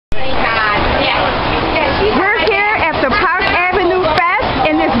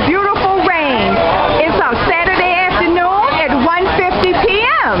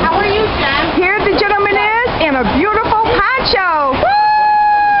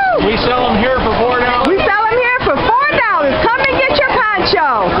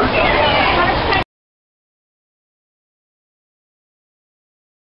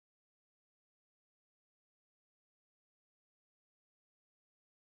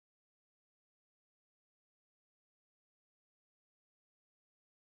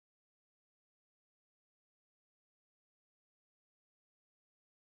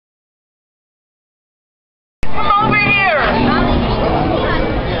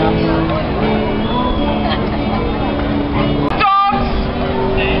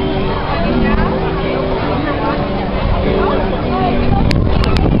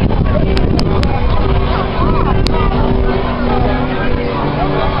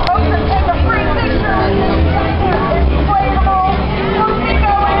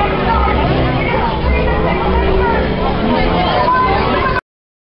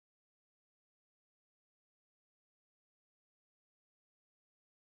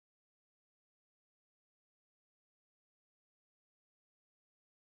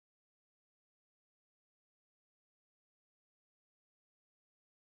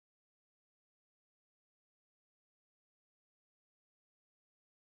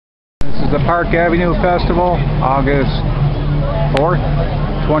the Park Avenue Festival, August 4th,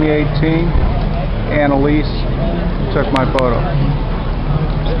 2018. Annalise took my photo.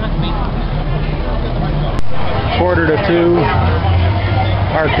 1:45,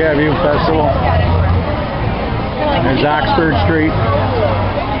 Park Avenue Festival. There's Oxford Street.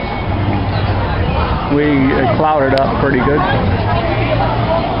 We clouded up pretty good.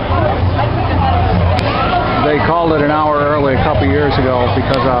 They called it an hour early a couple years ago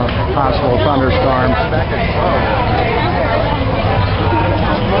because of possible thunderstorms.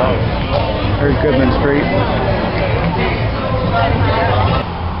 There's Goodman Street.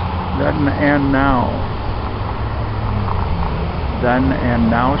 Then and now. Then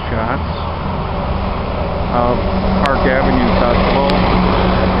and now shots of Park Avenue Festival,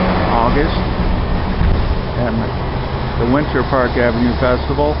 August, and the Winter Park Avenue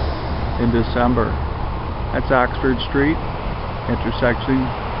Festival in December. That's Oxford Street, intersecting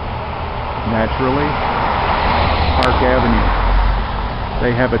naturally Park Avenue.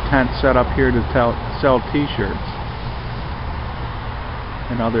 They have a tent set up here to sell t-shirts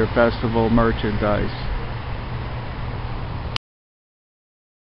and other festival merchandise.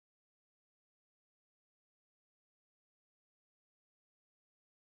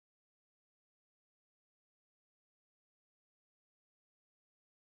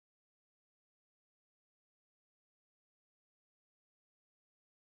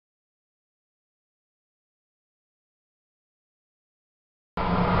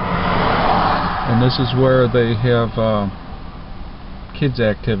 And this is where they have kids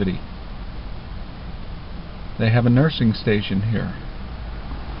activity. They have a nursing station here.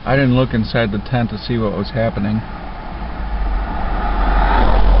 I didn't look inside the tent to see what was happening.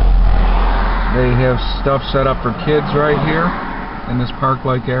 They have stuff set up for kids right here in this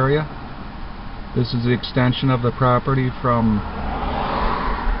park-like area. This is the extension of the property from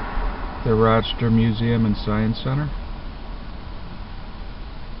the Rochester Museum and Science Center.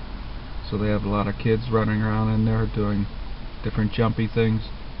 So they have a lot of kids running around in there doing different jumpy things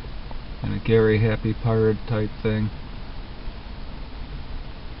and a Gary Happy Pirate type thing.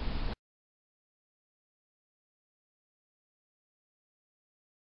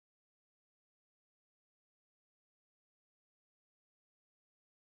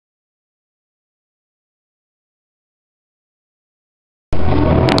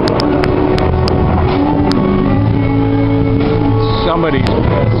 Somebody's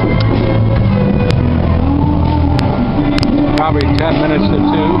pissed. Probably 10 minutes to 2.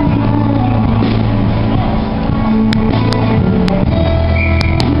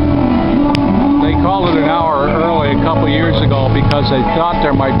 They called it an hour early a couple years ago because they thought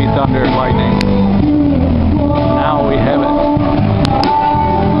there might be thunder and lightning. Now we have it.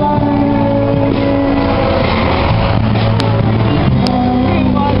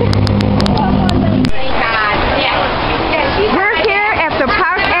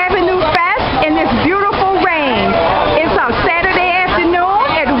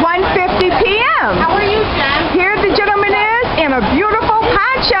 A beautiful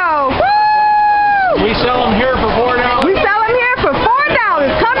poncho. Woo! We sell them here for $4. We sell them here for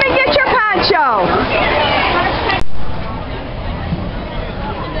 $4. Come and get your poncho.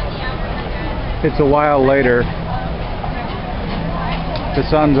 It's a while later. The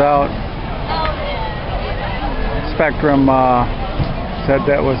sun's out. Spectrum said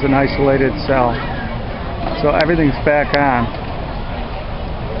that was an isolated cell. So everything's back on.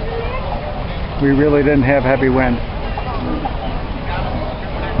 We really didn't have heavy wind.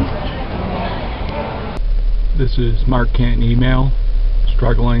 This is Mark Canton Email,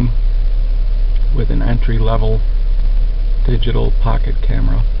 struggling with an entry-level digital pocket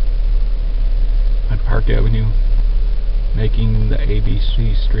camera on Park Avenue, making the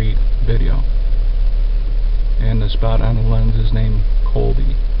ABC Street video. And the spot on the lens is named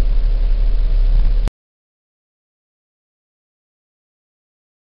Colby.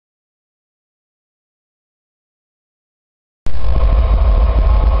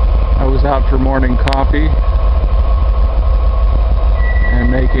 I was out for morning coffee and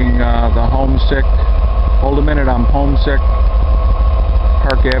making the homesick, hold a minute, I'm homesick,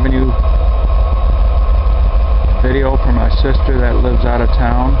 Park Avenue video for my sister that lives out of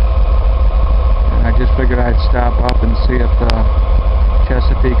town. And I just figured I'd stop up and see if the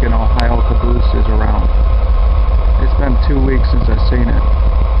Chesapeake and Conrail Caboose is around. It's been 2 weeks since I've seen it.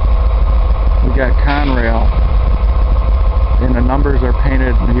 We got Conrail, and the numbers are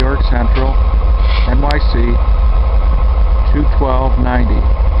painted New York Central, NYC, 21290.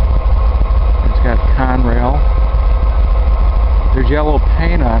 It's got Conrail. There's yellow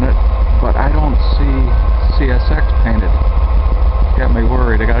paint on it, but I don't see CSX painted. Got me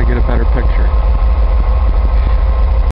worried. I gotta get a better picture.